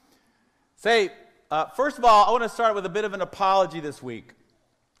First of all, I want to start with a bit of an apology this week.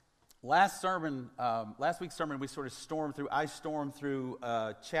 Last week's sermon, I stormed through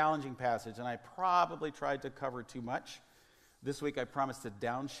a challenging passage, and I probably tried to cover too much. This week, I promised to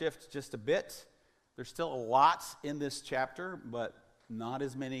downshift just a bit. There's still a lot in this chapter, but not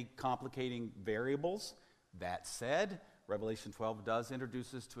as many complicating variables. That said, Revelation 12 does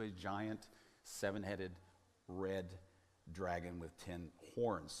introduce us to a giant, seven-headed, red dragon with 10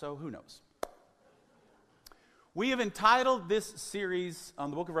 horns. So who knows? We have entitled this series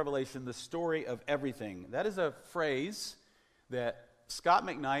on the book of Revelation, The Story of Everything. That is a phrase that Scott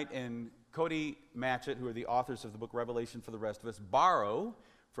McKnight and Cody Matchett, who are the authors of the book Revelation for the rest of us, borrow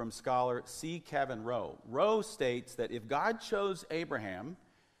from scholar C. Kevin Rowe. Rowe states that if God chose Abraham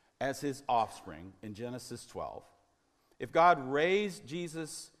as his offspring in Genesis 12, if God raised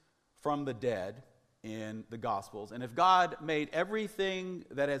Jesus from the dead in the Gospels, and if God made everything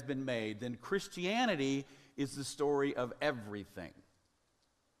that has been made, then Christianity is the story of everything.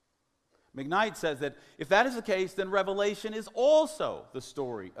 McKnight says that if that is the case, then Revelation is also the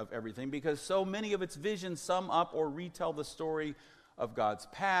story of everything, because so many of its visions sum up or retell the story of God's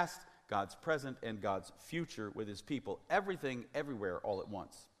past, God's present, and God's future with his people. Everything, everywhere, all at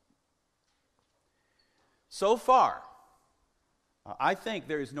once. So far, I think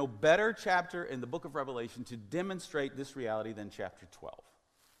there is no better chapter in the book of Revelation to demonstrate this reality than chapter 12.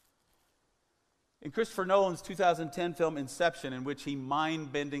 In Christopher Nolan's 2010 film Inception, in which he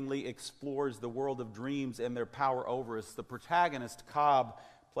mind-bendingly explores the world of dreams and their power over us, the protagonist, Cobb,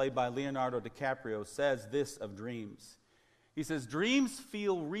 played by Leonardo DiCaprio, says this of dreams. He says, "Dreams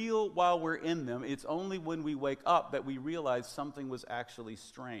feel real while we're in them. It's only when we wake up that we realize something was actually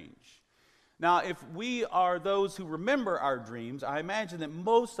strange." Now, if we are those who remember our dreams, I imagine that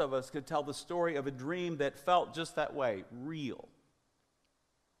most of us could tell the story of a dream that felt just that way, real.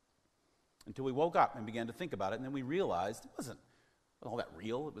 Until we woke up and began to think about it, and then we realized it wasn't all that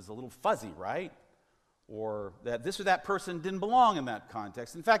real. It was a little fuzzy, right? Or that this or that person didn't belong in that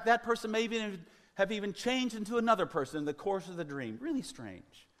context. In fact, that person may have even changed into another person in the course of the dream. Really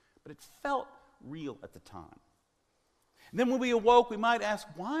strange. But it felt real at the time. And then when we awoke, we might ask,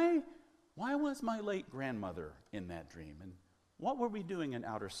 why was my late grandmother in that dream? And what were we doing in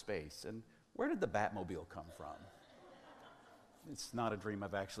outer space? And where did the Batmobile come from? It's not a dream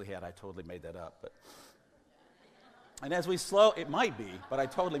I've actually had. I totally made that up. And it might be, but I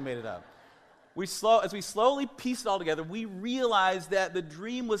totally made it up. As we slowly piece it all together, we realize that the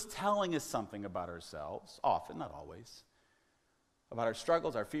dream was telling us something about ourselves, often, not always, about our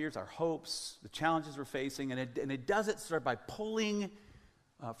struggles, our fears, our hopes, the challenges we're facing, and it does it sort of by pulling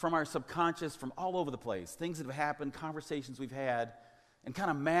from our subconscious from all over the place, things that have happened, conversations we've had, and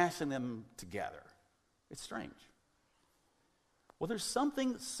kind of mashing them together. It's strange. Well, there's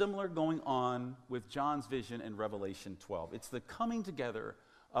something similar going on with John's vision in Revelation 12. It's the coming together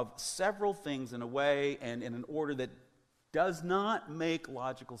of several things in a way and in an order that does not make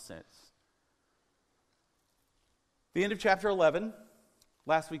logical sense. The end of chapter 11,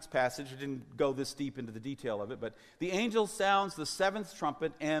 last week's passage, I didn't go this deep into the detail of it, but the angel sounds the seventh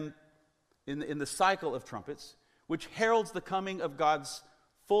trumpet and in the cycle of trumpets, which heralds the coming of God's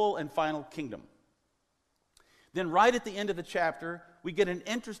full and final kingdom. Then right at the end of the chapter, we get an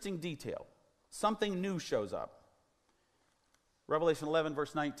interesting detail. Something new shows up. Revelation 11,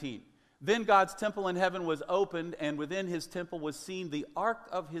 verse 19. "Then God's temple in heaven was opened, and within his temple was seen the ark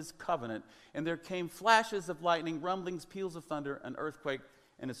of his covenant. And there came flashes of lightning, rumblings, peals of thunder, an earthquake,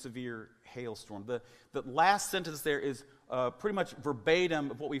 and a severe hailstorm." The last sentence there is pretty much verbatim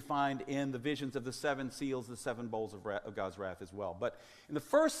of what we find in the visions of the seven seals, the seven bowls of God's wrath as well. But in the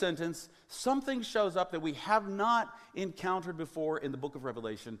first sentence, something shows up that we have not encountered before in the book of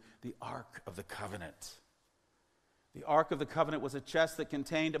Revelation, the Ark of the Covenant. The Ark of the Covenant was a chest that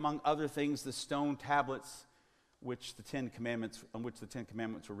contained, among other things, the stone tablets on which the Ten Commandments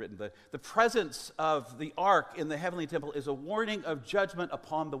were written. The presence of the Ark in the heavenly temple is a warning of judgment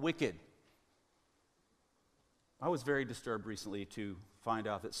upon the wicked. I was very disturbed recently to find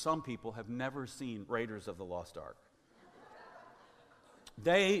out that some people have never seen Raiders of the Lost Ark.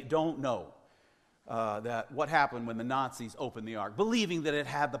 They don't know that what happened when the Nazis opened the Ark, believing that it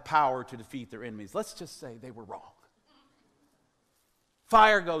had the power to defeat their enemies. Let's just say they were wrong.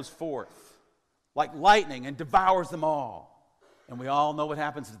 Fire goes forth like lightning and devours them all. And we all know what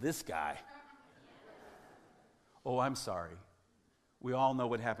happens to this guy. Oh, I'm sorry. We all know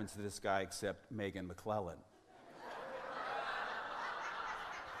what happens to this guy except Megan McClellan.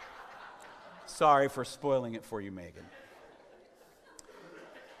 Sorry for spoiling it for you, Megan.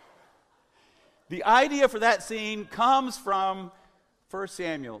 The idea for that scene comes from 1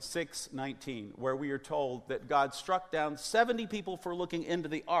 Samuel 6:19, where we are told that God struck down 70 people for looking into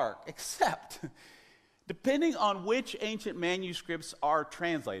the ark, except, depending on which ancient manuscripts are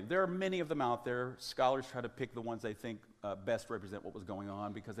translated, there are many of them out there. Scholars try to pick the ones they think best represent what was going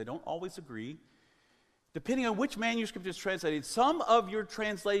on because they don't always agree. Depending on which manuscript is translated, some of your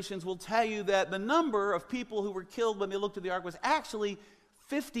translations will tell you that the number of people who were killed when they looked at the ark was actually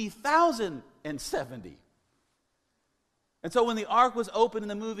 50,070. And so when the ark was opened in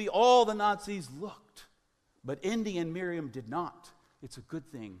the movie, all the Nazis looked. But Indy and Miriam did not. It's a good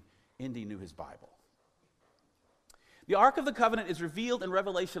thing Indy knew his Bible. The Ark of the Covenant is revealed in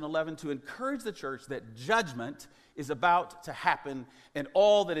Revelation 11 to encourage the church that judgment is about to happen and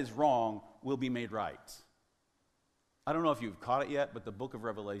all that is wrong will be made right. I don't know if you've caught it yet, but the book of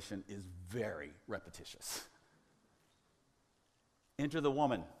Revelation is very repetitious. Enter the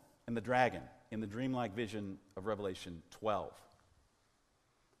woman and the dragon in the dreamlike vision of Revelation 12.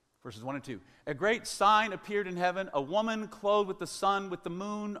 Verses 1 and 2. A great sign appeared in heaven, a woman clothed with the sun, with the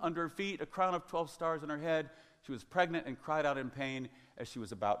moon under her feet, a crown of 12 stars on her head. She was pregnant and cried out in pain as she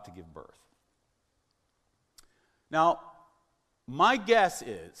was about to give birth. Now, my guess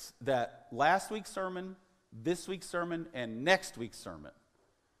is that last week's sermon, this week's sermon, and next week's sermon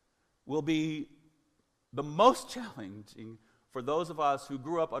will be the most challenging for those of us who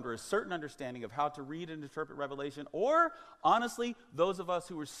grew up under a certain understanding of how to read and interpret Revelation, or, honestly, those of us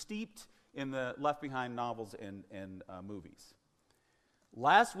who were steeped in the Left Behind novels and movies.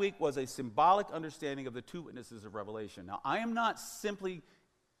 Last week was a symbolic understanding of the two witnesses of Revelation. Now, I am not simply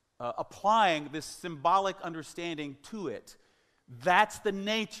applying this symbolic understanding to it. That's the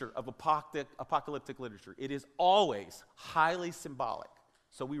nature of apocalyptic literature. It is always highly symbolic.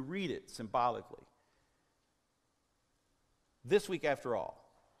 So we read it symbolically. This week, after all,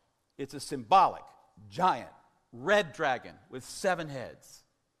 it's a symbolic, giant, red dragon with 7 heads.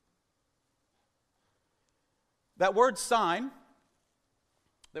 That word sign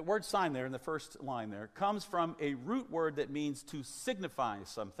there in the first line there comes from a root word that means to signify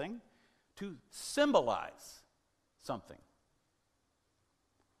something, to symbolize something.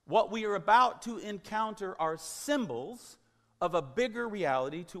 What we are about to encounter are symbols of a bigger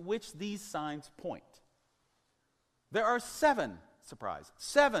reality to which these signs point. There are 7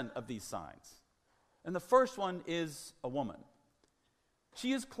 of these signs. And the first one is a woman.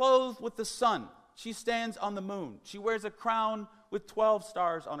 She is clothed with the sun. She stands on the moon. She wears a crown with 12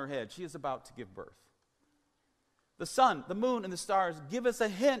 stars on her head. She is about to give birth. The sun, the moon, and the stars give us a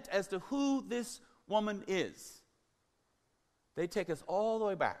hint as to who this woman is. They take us all the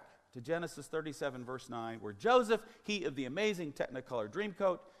way back to Genesis 37, verse 9, where Joseph, he of the amazing Technicolor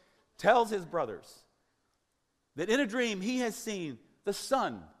Dreamcoat, tells his brothers that in a dream he has seen the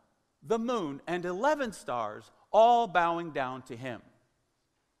sun, the moon, and 11 stars all bowing down to him.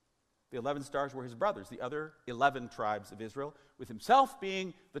 The 11 stars were his brothers, the other 11 tribes of Israel, with himself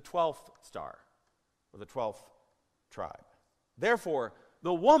being the 12th star, or the 12th tribe. Therefore,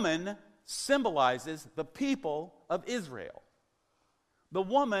 the woman symbolizes the people of Israel. The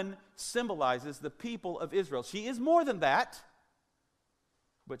woman symbolizes the people of Israel. She is more than that,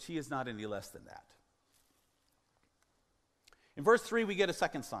 but she is not any less than that. In verse 3, we get a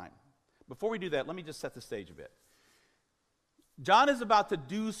second sign. Before we do that, let me just set the stage a bit. John is about to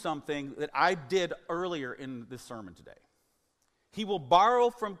do something that I did earlier in this sermon today. He will borrow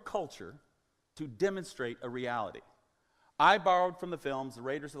from culture to demonstrate a reality. I borrowed from the films The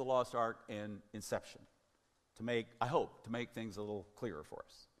Raiders of the Lost Ark and Inception to make things a little clearer for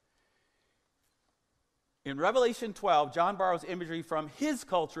us. In Revelation 12, John borrows imagery from his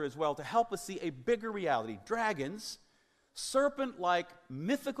culture as well to help us see a bigger reality. Dragons, serpent-like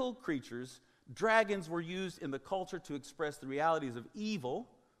mythical creatures, dragons were used in the culture to express the realities of evil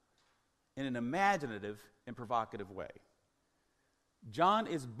in an imaginative and provocative way. John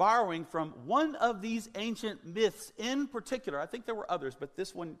is borrowing from one of these ancient myths in particular. I think there were others, but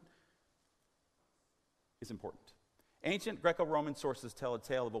this one is important. Ancient Greco-Roman sources tell a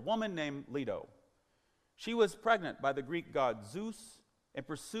tale of a woman named Leto. She was pregnant by the Greek god Zeus and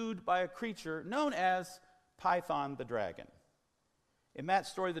pursued by a creature known as Python the dragon. In that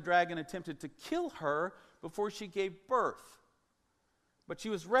story, the dragon attempted to kill her before she gave birth. But she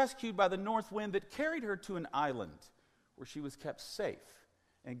was rescued by the north wind that carried her to an island where she was kept safe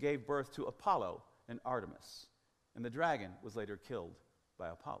and gave birth to Apollo and Artemis. And the dragon was later killed by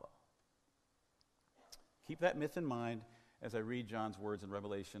Apollo. Keep that myth in mind as I read John's words in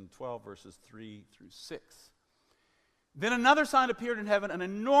Revelation 12, verses 3 through 6. Then another sign appeared in heaven, an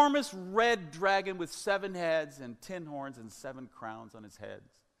enormous red dragon with 7 heads and 10 horns and 7 crowns on his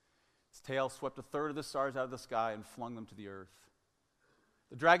heads. His tail swept a third of the stars out of the sky and flung them to the earth.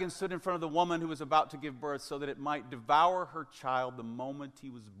 The dragon stood in front of the woman who was about to give birth so that it might devour her child the moment he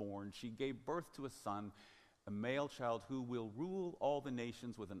was born. She gave birth to a son, a male child who will rule all the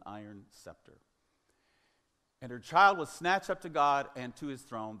nations with an iron scepter. And her child was snatched up to God and to his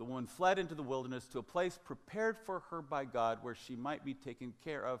throne. The woman fled into the wilderness to a place prepared for her by God where she might be taken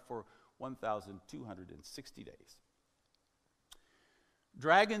care of for 1,260 days.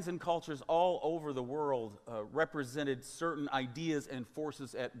 Dragons in cultures all over the world represented certain ideas and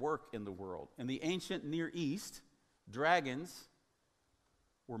forces at work in the world. In the ancient Near East, dragons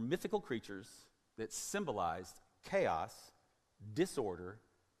were mythical creatures that symbolized chaos, disorder,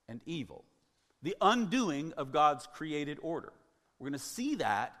 and evil. The undoing of God's created order. We're going to see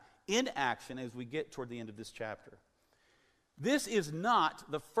that in action as we get toward the end of this chapter. This is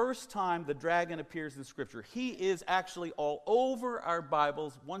not the first time the dragon appears in Scripture. He is actually all over our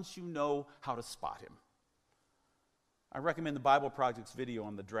Bibles once you know how to spot him. I recommend the Bible Project's video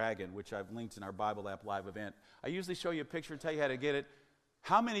on the dragon, which I've linked in our Bible app live event. I usually show you a picture and tell you how to get it.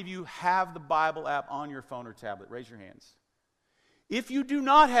 How many of you have the Bible app on your phone or tablet? Raise your hands. If you do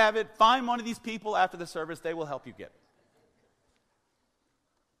not have it, find one of these people after the service. They will help you get it.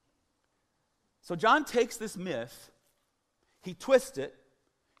 So John takes this myth, he twists it,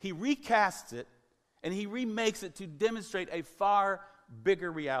 he recasts it, and he remakes it to demonstrate a far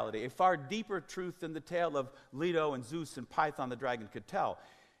bigger reality, a far deeper truth than the tale of Leto and Zeus and Python the dragon could tell.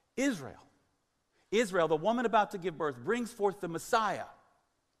 Israel, the woman about to give birth, brings forth the Messiah.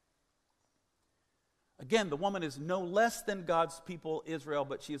 Again, the woman is no less than God's people, Israel,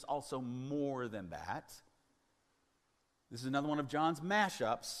 but she is also more than that. This is another one of John's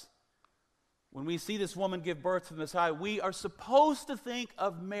mashups. When we see this woman give birth to the Messiah, we are supposed to think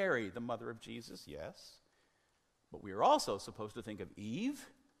of Mary, the mother of Jesus, yes. But we are also supposed to think of Eve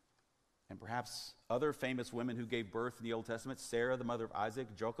and perhaps other famous women who gave birth in the Old Testament. Sarah, the mother of Isaac,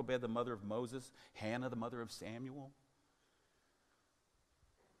 Jochebed, the mother of Moses, Hannah, the mother of Samuel.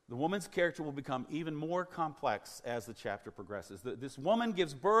 The woman's character will become even more complex as the chapter progresses. This woman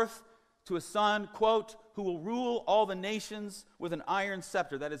gives birth to a son, quote, who will rule all the nations with an iron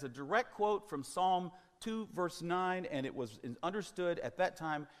scepter. That is a direct quote from Psalm 2, verse 9, and it was understood at that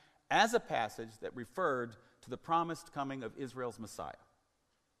time as a passage that referred to the promised coming of Israel's Messiah.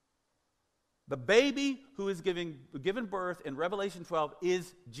 The baby who is given birth in Revelation 12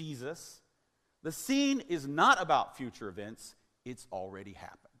 is Jesus. The scene is not about future events. It's already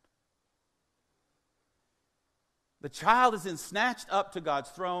happened. The child is then snatched up to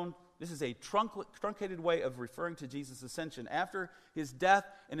God's throne. This is a truncated way of referring to Jesus' ascension. After his death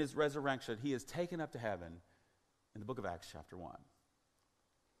and his resurrection, he is taken up to heaven in the book of Acts chapter 1.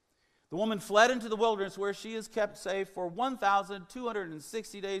 The woman fled into the wilderness where she is kept safe for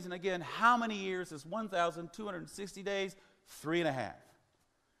 1,260 days. And again, how many years is 1,260 days? 3.5.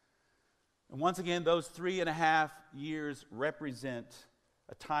 And once again, those 3.5 years represent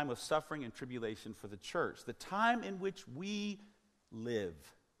a time of suffering and tribulation for the church, the time in which we live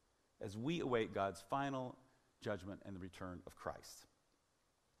as we await God's final judgment and the return of Christ.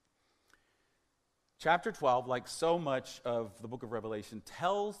 Chapter 12, like so much of the book of Revelation,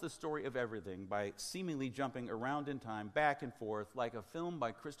 tells the story of everything by seemingly jumping around in time, back and forth, like a film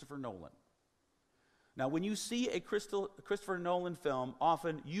by Christopher Nolan. Now, when you see a Christopher Nolan film,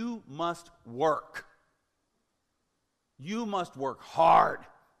 often you must work. You must work hard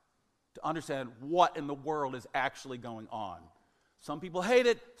to understand what in the world is actually going on. Some people hate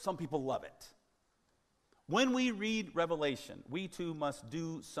it, some people love it. When we read Revelation, we too must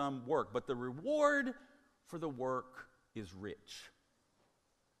do some work, but the reward for the work is rich.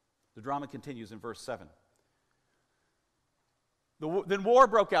 The drama continues in verse 7. Then war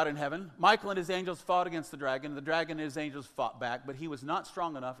broke out in heaven. Michael and his angels fought against the dragon. The dragon and his angels fought back, but he was not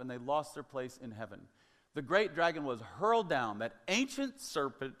strong enough, and they lost their place in heaven. The great dragon was hurled down, that ancient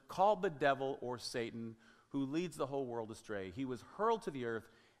serpent called the devil or Satan, who leads the whole world astray. He was hurled to the earth,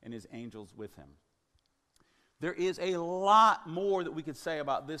 and his angels with him. There is a lot more that we could say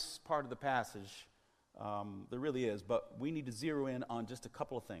about this part of the passage. There really is, but we need to zero in on just a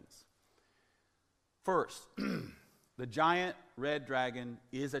couple of things. First, the giant red dragon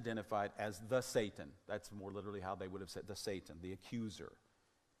is identified as the Satan. That's more literally how they would have said the Satan, the accuser.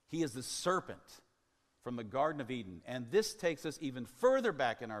 He is the serpent from the Garden of Eden. And this takes us even further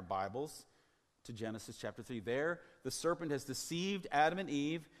back in our Bibles to Genesis chapter 3. There, the serpent has deceived Adam and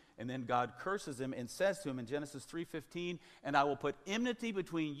Eve, and then God curses him and says to him in Genesis 3:15, "And I will put enmity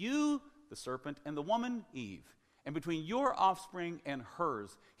between you, the serpent, and the woman, Eve, and between your offspring and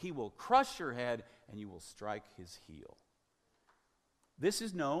hers. He will crush your head, and you will strike his heel." This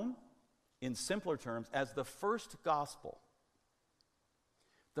is known, in simpler terms, as the first gospel.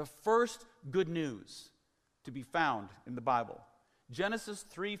 The first good news to be found in the Bible. Genesis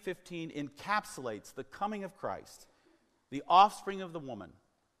 3:15 encapsulates the coming of Christ, the offspring of the woman,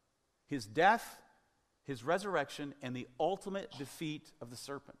 his death, his resurrection, and the ultimate defeat of the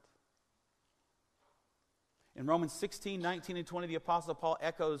serpent. In Romans 16:19 and 20, the Apostle Paul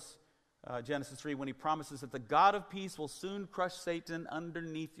echoes Genesis 3 when he promises that the God of peace will soon crush Satan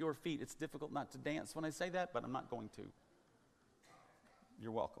underneath your feet. It's difficult not to dance when I say that, but I'm not going to.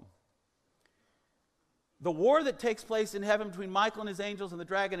 You're welcome. The war that takes place in heaven between Michael and his angels and the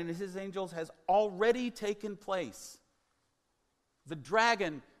dragon and his angels has already taken place. The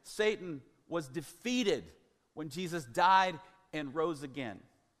dragon, Satan, was defeated when Jesus died and rose again.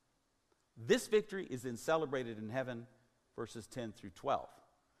 This victory is then celebrated in heaven, verses 10 through 12.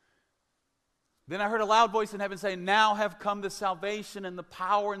 Then I heard a loud voice in heaven say, "Now have come the salvation and the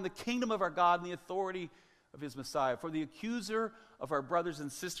power and the kingdom of our God and the authority of his Messiah. For the accuser of our brothers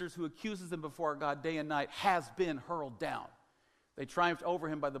and sisters who accuses them before our God day and night has been hurled down. They triumphed over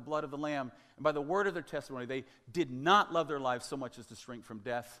him by the blood of the Lamb and by the word of their testimony. They did not love their lives so much as to shrink from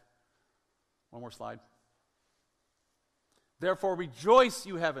death." One more slide. "Therefore rejoice,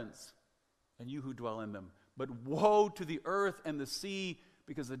 you heavens, and you who dwell in them. But woe to the earth and the sea,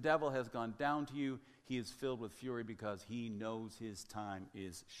 because the devil has gone down to you. He is filled with fury because he knows his time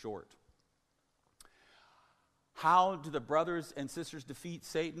is short." How do the brothers and sisters defeat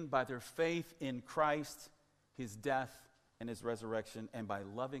Satan? By their faith in Christ, his death, and his resurrection, and by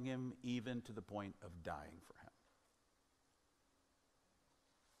loving him even to the point of dying for him.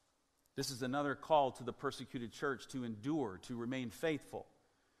 This is another call to the persecuted church to endure, to remain faithful,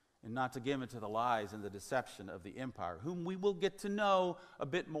 and not to give into the lies and the deception of the empire, whom we will get to know a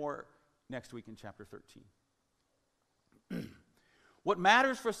bit more next week in chapter 13. What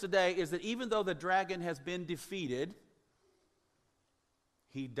matters for us today is that even though the dragon has been defeated,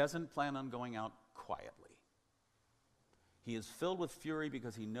 he doesn't plan on going out quietly. He is filled with fury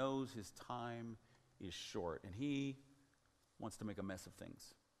because he knows his time is short, and he wants to make a mess of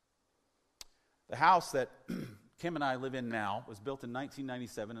things. The house that Kim and I live in now was built in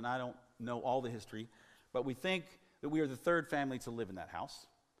 1997, and I don't know all the history, but we think that we are the third family to live in that house.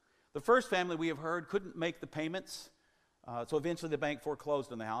 The first family, we have heard, couldn't make the payments, so eventually the bank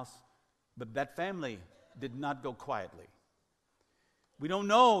foreclosed on the house, but that family did not go quietly. We don't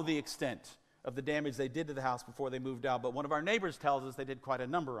know the extent of the damage they did to the house before they moved out, but one of our neighbors tells us they did quite a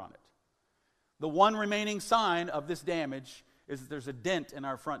number on it. The one remaining sign of this damage is that there's a dent in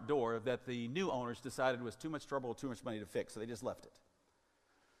our front door that the new owners decided was too much trouble, too much money to fix, so they just left it.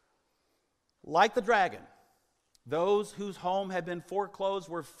 Like the dragon, those whose home had been foreclosed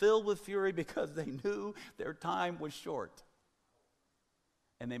were filled with fury because they knew their time was short.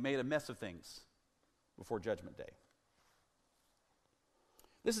 And they made a mess of things before Judgment Day.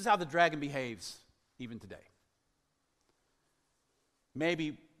 This is how the dragon behaves even today.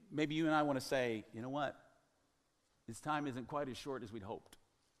 Maybe you and I want to say, you know what? His time isn't quite as short as we'd hoped.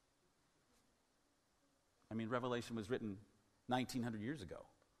 I mean, Revelation was written 1,900 years ago.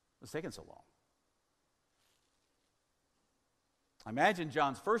 It's taken so long. I imagine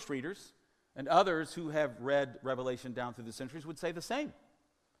John's first readers and others who have read Revelation down through the centuries would say the same.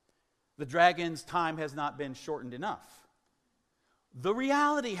 The dragon's time has not been shortened enough. The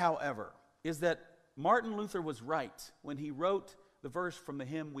reality, however, is that Martin Luther was right when he wrote the verse from the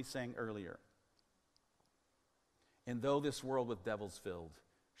hymn we sang earlier. "And though this world with devils filled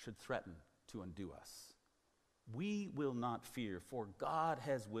should threaten to undo us, we will not fear, for God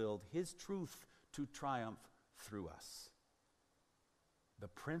has willed his truth to triumph through us. The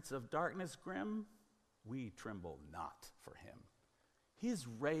prince of darkness grim, we tremble not for him. His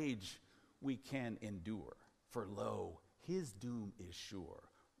rage we can endure, for lo, his doom is sure.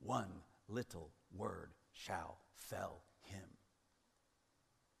 One little word shall fell him."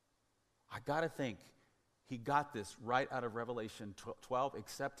 I got to think he got this right out of Revelation 12,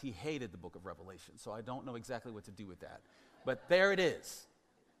 except he hated the book of Revelation, so I don't know exactly what to do with that. But there it is.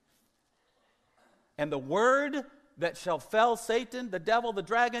 And the word that shall fell Satan, the devil, the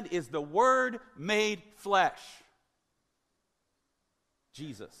dragon, is the word made flesh.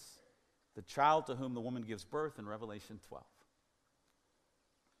 Jesus, the child to whom the woman gives birth in Revelation 12.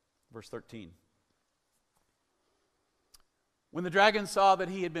 Verse 13. "When the dragon saw that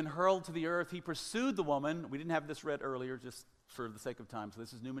he had been hurled to the earth, he pursued the woman." We didn't have this read earlier, just for the sake of time, so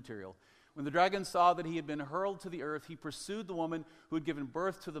this is new material. "When the dragon saw that he had been hurled to the earth, he pursued the woman who had given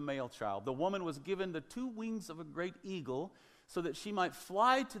birth to the male child. The woman was given the 2 wings of a great eagle so that she might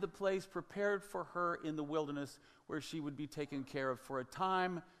fly to the place prepared for her in the wilderness, where she would be taken care of for a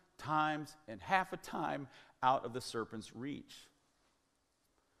time, times, and half a time out of the serpent's reach."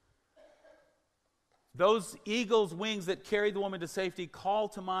 Those eagle's wings that carried the woman to safety call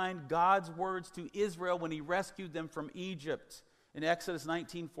to mind God's words to Israel when he rescued them from Egypt. In Exodus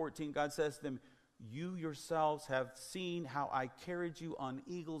 19:14, God says to them, "You yourselves have seen how I carried you on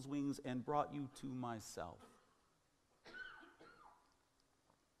eagle's wings and brought you to myself."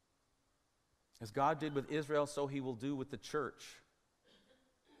 As God did with Israel, so he will do with the church.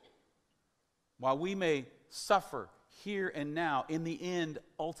 While we may suffer here and now, in the end,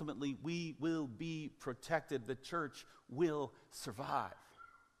 ultimately, we will be protected. The church will survive.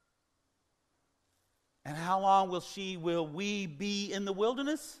 And how long will we be in the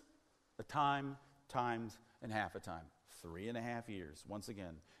wilderness? A time, times, and half a time. 3.5 years. Once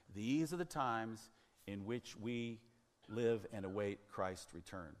again, these are the times in which we live and await Christ's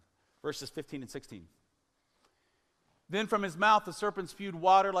return. Verses 15 and 16. Then from his mouth the serpent spewed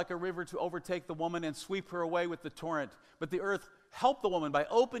water like a river to overtake the woman and sweep her away with the torrent. But the earth helped the woman by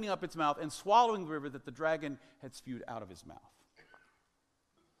opening up its mouth and swallowing the river that the dragon had spewed out of his mouth.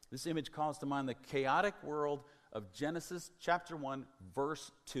 This image calls to mind the chaotic world of Genesis chapter 1,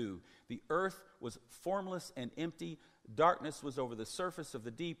 verse 2. The earth was formless and empty. Darkness was over the surface of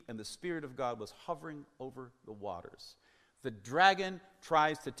the deep, and the Spirit of God was hovering over the waters. The dragon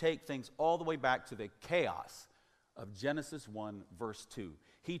tries to take things all the way back to the chaos of Genesis 1, verse 2.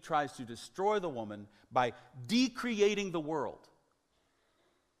 He tries to destroy the woman by decreating the world,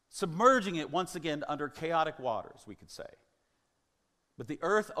 submerging it once again under chaotic waters, we could say. But the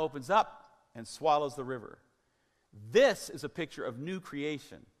earth opens up and swallows the river. This is a picture of new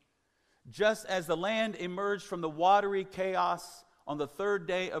creation. Just as the land emerged from the watery chaos on the third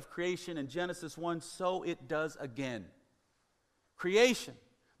day of creation in Genesis 1, so it does again. Creation,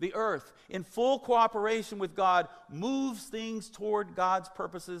 the earth, in full cooperation with God, moves things toward God's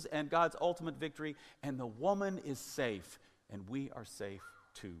purposes and God's ultimate victory, and the woman is safe, and we are safe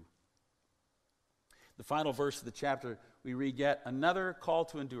too. The final verse of the chapter, we read yet another call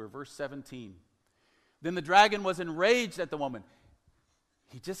to endure, verse 17. Then the dragon was enraged at the woman.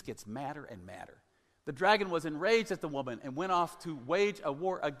 He just gets madder and madder. The dragon was enraged at the woman and went off to wage a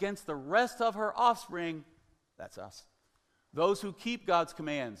war against the rest of her offspring. That's us. Those who keep God's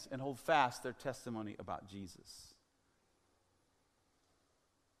commands and hold fast their testimony about Jesus.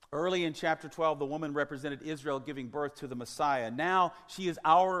 Early in chapter 12, the woman represented Israel giving birth to the Messiah. Now she is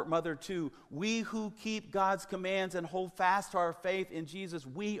our mother too. We who keep God's commands and hold fast to our faith in Jesus,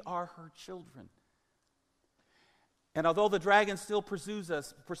 we are her children. And although the dragon still pursues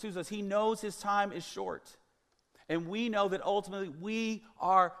us, he knows his time is short. And we know that ultimately we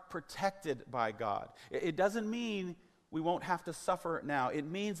are protected by God. It doesn't mean we won't have to suffer now. It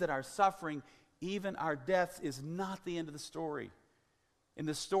means that our suffering, even our deaths, is not the end of the story. In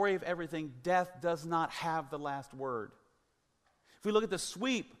the story of everything, death does not have the last word. If we look at the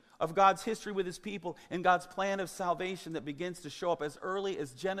sweep of God's history with his people and God's plan of salvation that begins to show up as early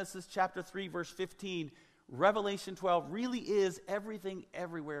as Genesis chapter 3, verse 15, Revelation 12 really is everything,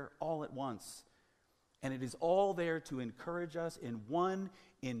 everywhere, all at once. And it is all there to encourage us in one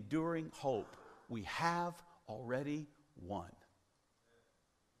enduring hope. We have already won.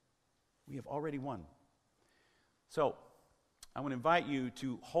 We have already won. So, I want to invite you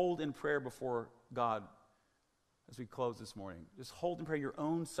to hold in prayer before God as we close this morning. Just hold in prayer your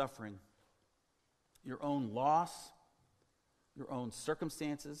own suffering, your own loss, your own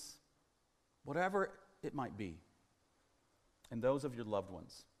circumstances, whatever it might be, and those of your loved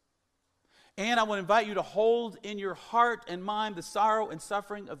ones. And I want to invite you to hold in your heart and mind the sorrow and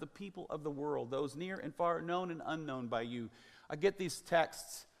suffering of the people of the world, those near and far, known and unknown by you. I get these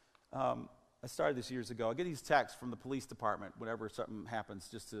texts. I started this years ago. I get these texts from the police department whenever something happens,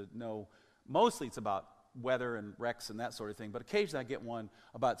 just to know. Mostly it's about weather and wrecks and that sort of thing, but occasionally I get one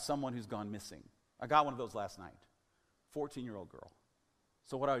about someone who's gone missing. I got one of those last night. 14-year-old girl.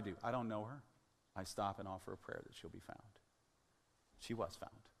 So what do? I don't know her. I stop and offer a prayer that she'll be found. She was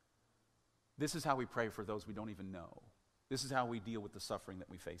found. This is how we pray for those we don't even know. This is how we deal with the suffering that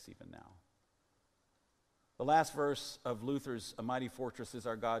we face even now. The last verse of Luther's A Mighty Fortress Is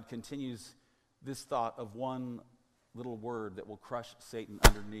Our God continues this thought of one little word that will crush Satan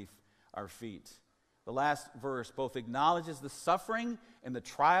underneath our feet. The last verse both acknowledges the suffering and the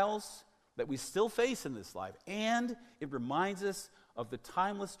trials that we still face in this life, and it reminds us of the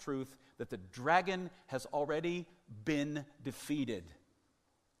timeless truth that the dragon has already been defeated,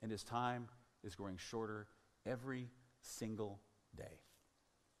 and his time is growing shorter every single day.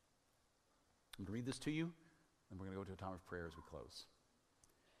 I'm going to read this to you, and we're going to go to a time of prayer as we close.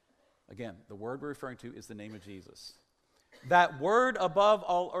 Again, the word we're referring to is the name of Jesus. That word above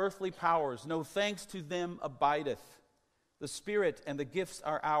all earthly powers, no thanks to them abideth. The Spirit and the gifts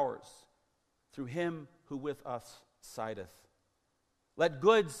are ours. through him who with us sideth. Let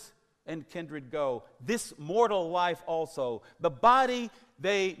goods and kindred go, this mortal life also, the body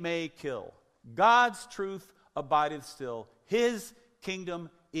they may kill. God's truth abideth still. His kingdom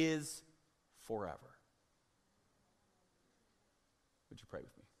is forever. Would you pray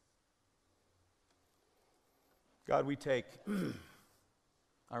with me? God, we take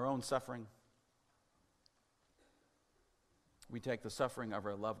our own suffering. We take the suffering of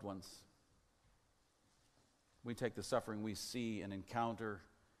our loved ones. We take the suffering we see and encounter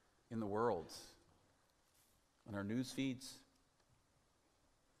in the world, on our news feeds,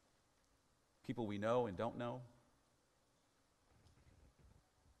 people we know and don't know,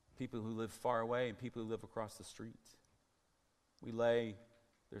 people who live far away and people who live across the street. We lay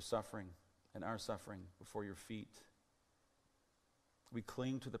their suffering and our suffering before your feet. We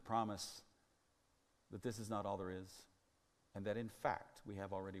cling to the promise that this is not all there is, and that in fact we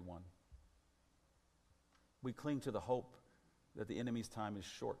have already won. We cling to the hope that the enemy's time is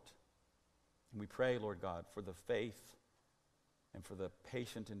short. And we pray, Lord God, for the faith and for the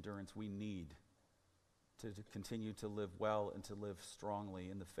patient endurance we need to continue to live well and to live strongly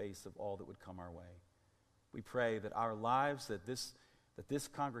in the face of all that would come our way. We pray that our lives, that this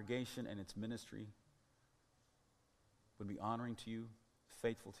congregation and its ministry would be honoring to you,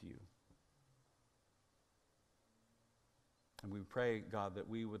 faithful to you. And we pray, God, that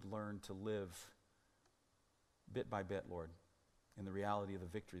we would learn to live bit by bit, Lord, in the reality of the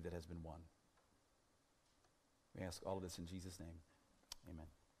victory that has been won. We ask all of this in Jesus' name. Amen.